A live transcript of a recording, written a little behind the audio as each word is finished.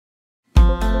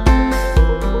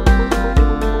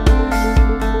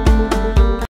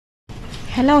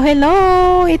Hello,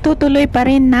 hello! Itutuloy pa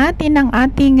rin natin ang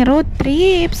ating road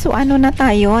trip. So, ano na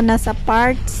tayo? Nasa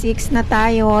part 6 na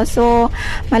tayo. So,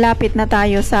 malapit na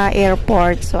tayo sa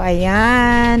airport. So,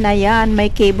 ayan. Ayan,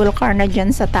 may cable car na dyan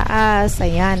sa taas.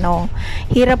 Ayan, oh.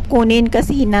 Hirap kunin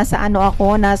kasi nasa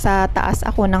taas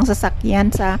ako ng sasakyan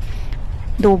sa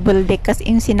double deck kasi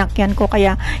yung sinakyan ko,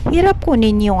 kaya hirap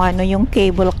kunin yung yung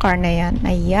cable car na yan.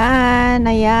 Ayan,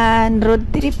 ayan. Road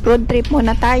trip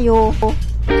muna tayo.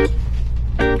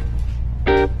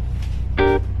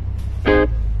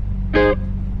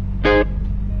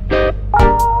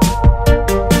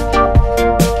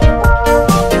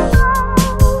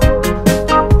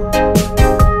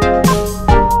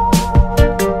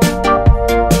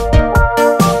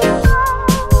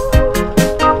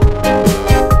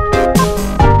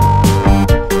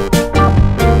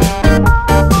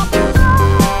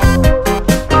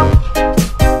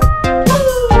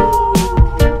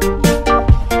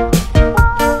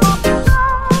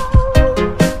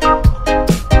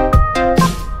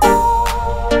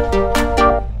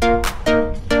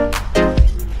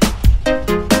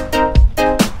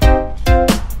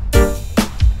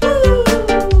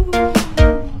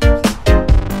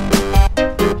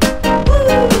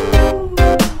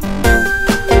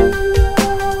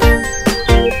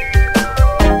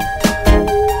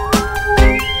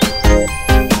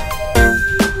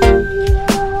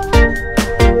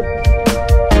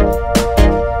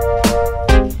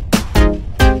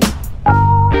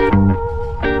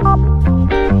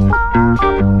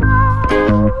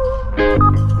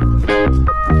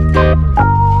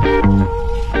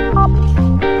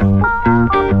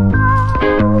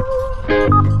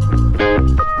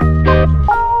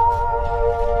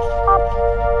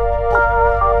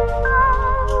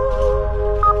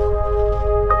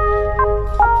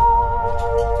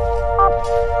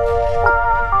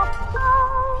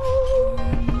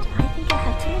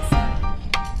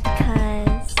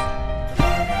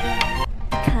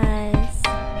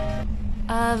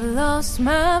 I've lost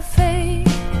my faith,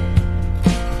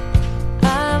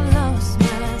 I've lost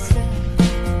myself.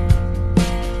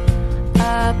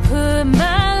 I put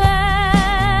my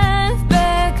life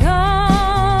back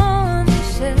on the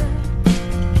shelf.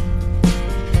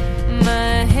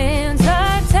 My hands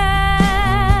are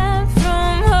tied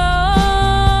from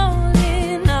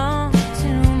holding on to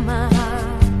my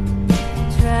heart,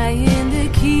 trying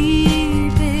to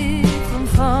keep it from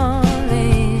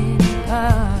falling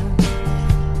apart.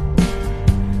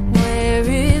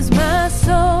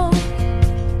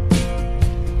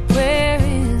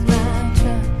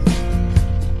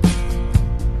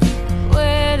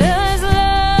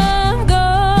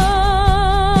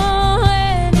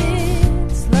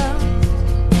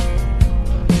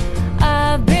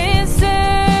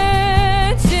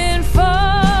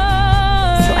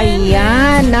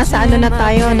 Ayan, nasa na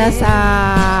tayo, nasa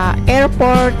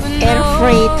airport, air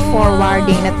freight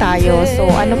forwarding na tayo.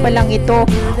 So, pa lang ito,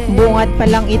 bungad pa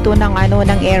lang ito ng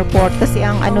ng airport kasi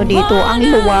ang dito, ang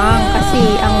luwang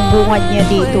kasi ang bungad niya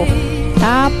dito.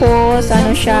 Tapos,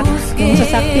 siya, yung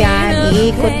sasakyan,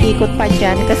 iikot-ikot pa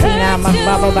dyan kasi nga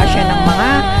magbababa siya ng mga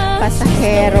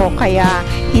pasahero. Kaya,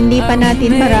 hindi pa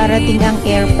natin mararating ang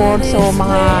airport. So,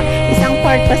 mga isang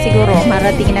part pa siguro,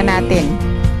 marating na natin.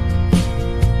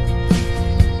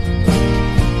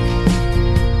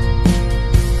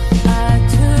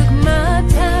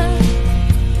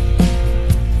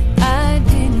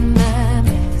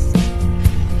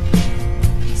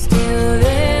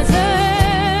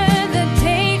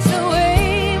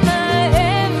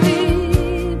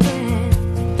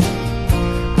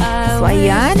 So,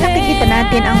 ayan, nakikita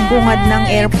natin ang bungad ng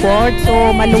airport.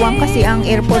 So, maluwang kasi ang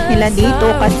airport nila dito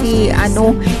kasi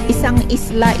isang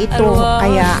isla ito.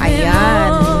 Kaya,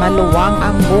 ayan, maluwang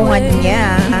ang bungad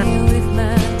niya.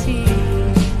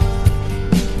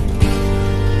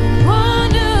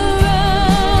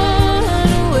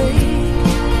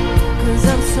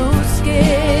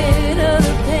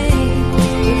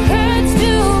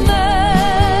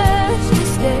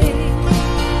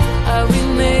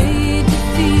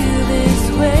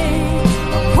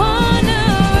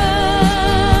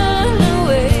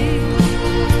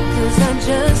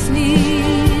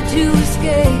 Need to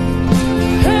escape.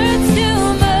 Hurts too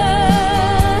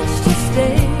much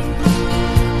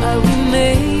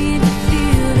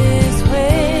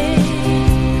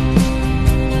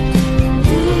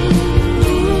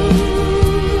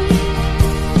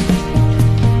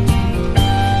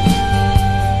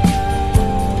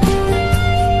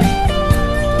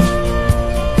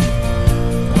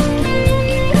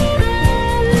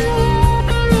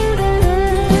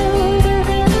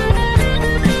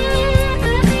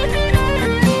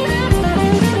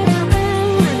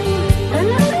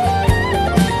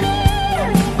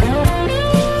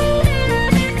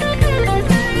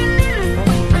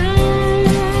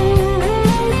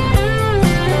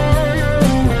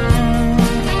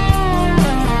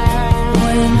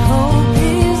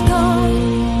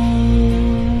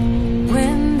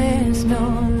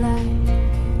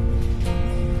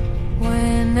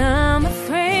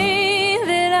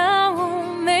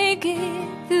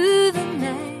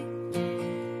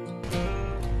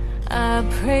I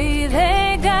pray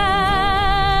that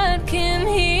God can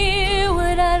hear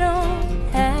what I don't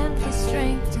have the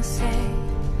strength to say,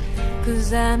 'cause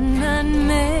I'm not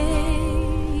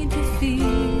made to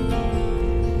feel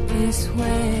this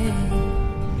way.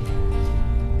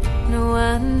 No,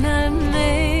 I'm not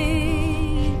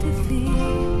made to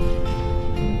feel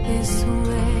this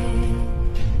way.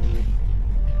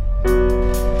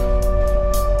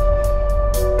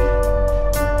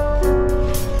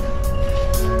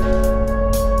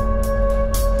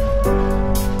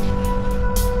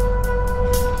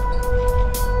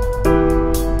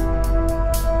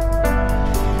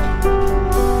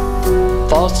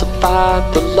 Falsified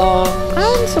the law.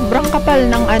 Sobrang kapal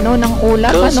ng ng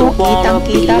ulap,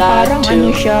 kitang-kita, parang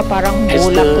siya, parang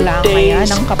bulak lang. Ayan,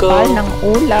 ang kapal ng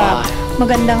ulap.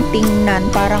 Magandang tingnan,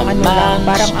 parang lang,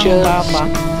 parang ang baba.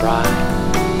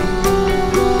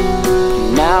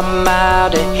 Now I'm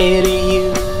out ahead of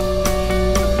you.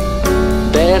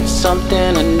 That's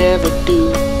something I never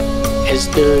do. As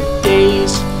the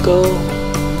days go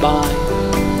by,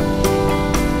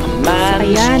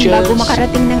 ayan, bago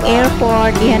makarating ng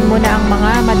airport, iyan muna ang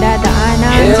mga madadaanan.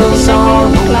 So, tingnan nyo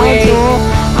yung cloud,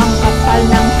 ang kapal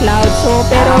ng cloud. So,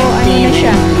 pero na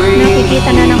siya, nakikita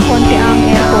na ng konti ang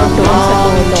airport doon sa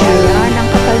dulo. Ayan, ang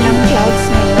kapal ng clouds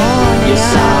ngayon.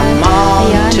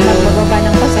 Ayan, magbababa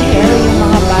ng pasahero yung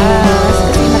mga bus.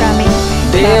 Kasi maraming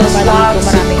bababa dito,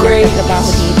 maraming nagtatrabaho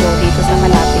dito sa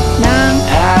malapit ng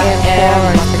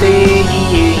airport.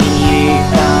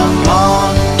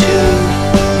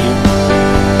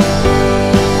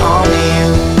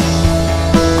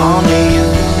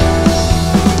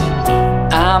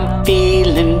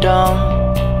 Feeling dumb,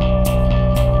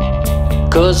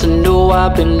 'cause I know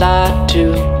I've been lied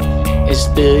to as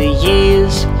the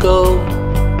years go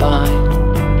by.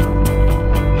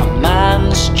 My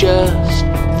mind's just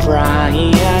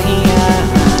frying.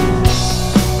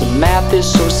 The math is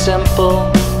so simple,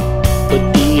 but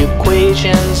the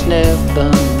equations never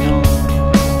know.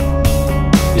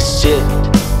 You sit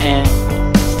and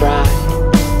fry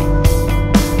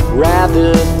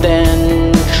rather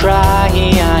than try.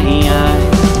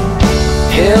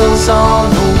 Hell's on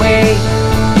the way,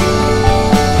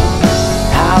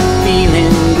 I'm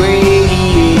feeling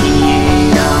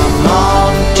great. I'm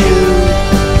on to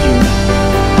you,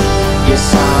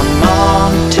 yes I'm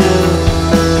on to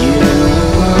you.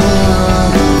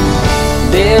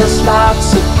 There's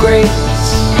lots of grace,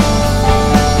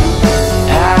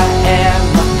 I have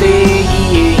my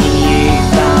faith.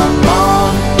 I'm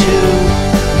on to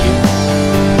you,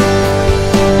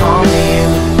 on you,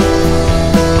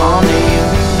 on you.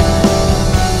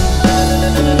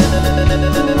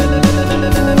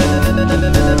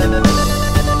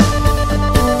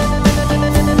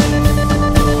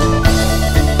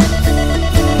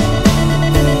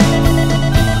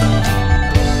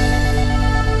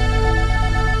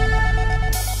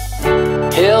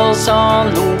 Hell's on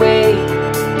the way,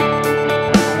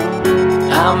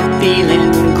 I'm feeling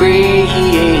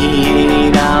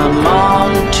great. I'm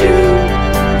on to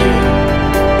you,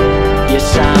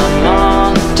 yes I'm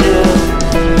on to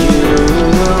you.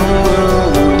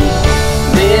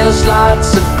 There's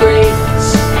lots of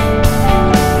grace,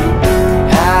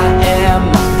 I am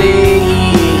my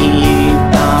faith.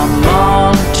 I'm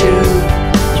on to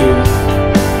you,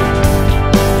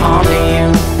 on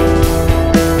you,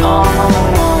 on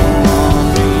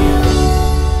you.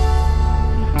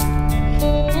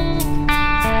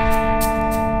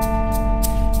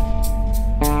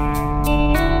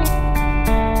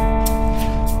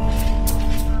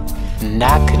 And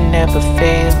I could never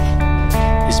fail,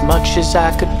 as much as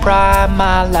I could pry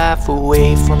my life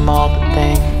away from all the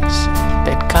things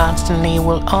that constantly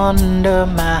will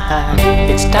undermine.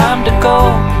 It's time to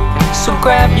go, so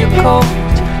grab your coat,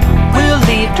 we'll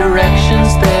leave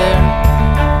directions there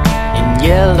in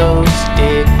yellow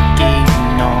sticky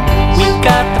notes. We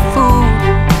got the food,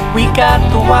 we got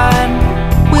the wine,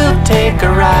 we'll take a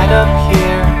ride up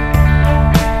here,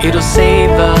 it'll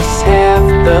save us half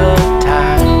the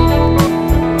time.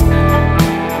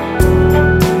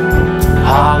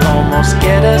 I'll almost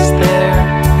get us there.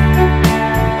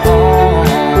 Oh.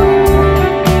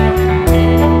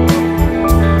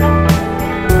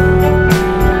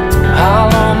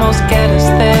 I'll almost get us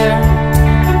there.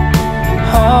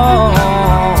 Oh.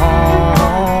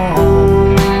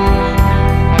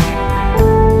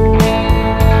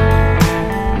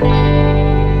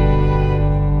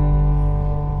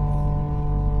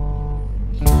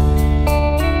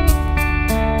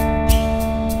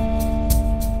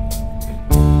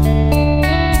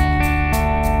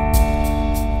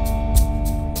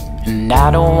 And I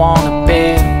don't wanna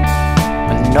beg,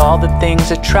 but And all the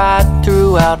things I tried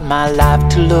throughout my life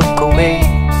to look away,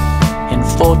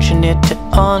 unfortunate to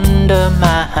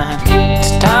undermine.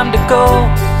 It's time to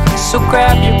go, so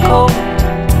grab your coat.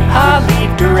 I'll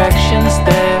leave directions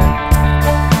there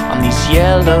on these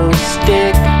yellow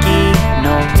sticky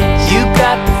notes. You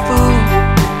got the food,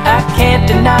 I can't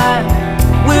deny.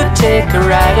 We'll take a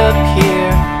ride up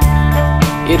here,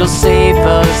 it'll save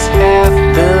us half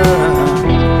the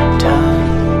time.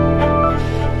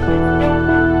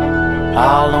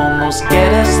 I'll almost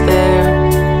get us there.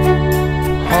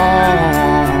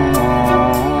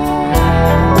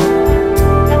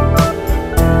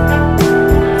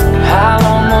 I'll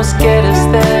almost get us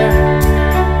there.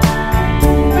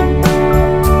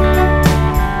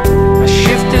 I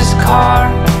shift this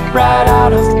car right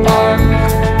out of park,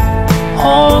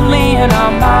 only in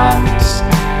our minds,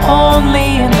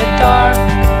 only in the dark.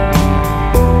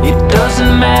 It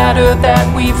doesn't matter that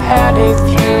we've had a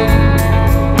few.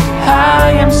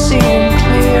 I am seeing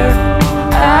clear,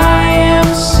 I am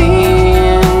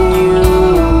seeing you.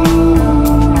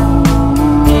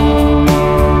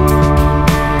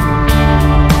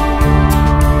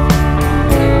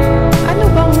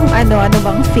 Ano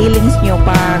bang feelings nyo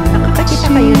pag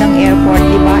nakakakita kayo ng airport,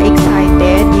 di ba?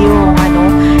 Excited yung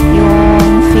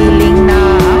yung feeling na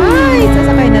ay,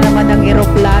 sasakay na naman ng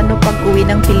eroplano pag uwi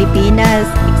ng Pilipinas.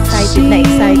 Excited na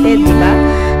excited, di ba?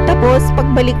 Tapos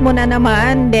pagbalik mo na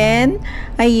naman, then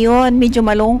ayun, medyo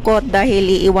malungkot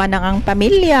dahil iiwanan ang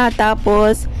pamilya.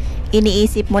 Tapos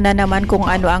iniisip mo na naman kung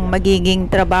ano ang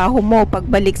magiging trabaho mo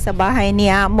pagbalik sa bahay ni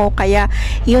amo. Kaya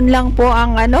yun lang po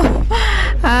ang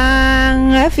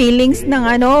ang feelings ng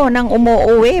ng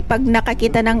umuuwi pag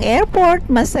nakakita ng airport,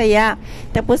 masaya.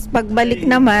 Tapos pagbalik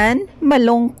naman,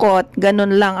 malungkot.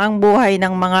 Ganun lang ang buhay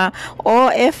ng mga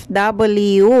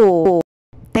OFW.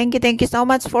 Thank you so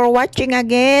much for watching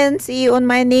again. See you on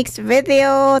my next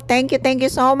video. Thank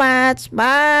you so much.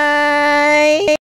 Bye!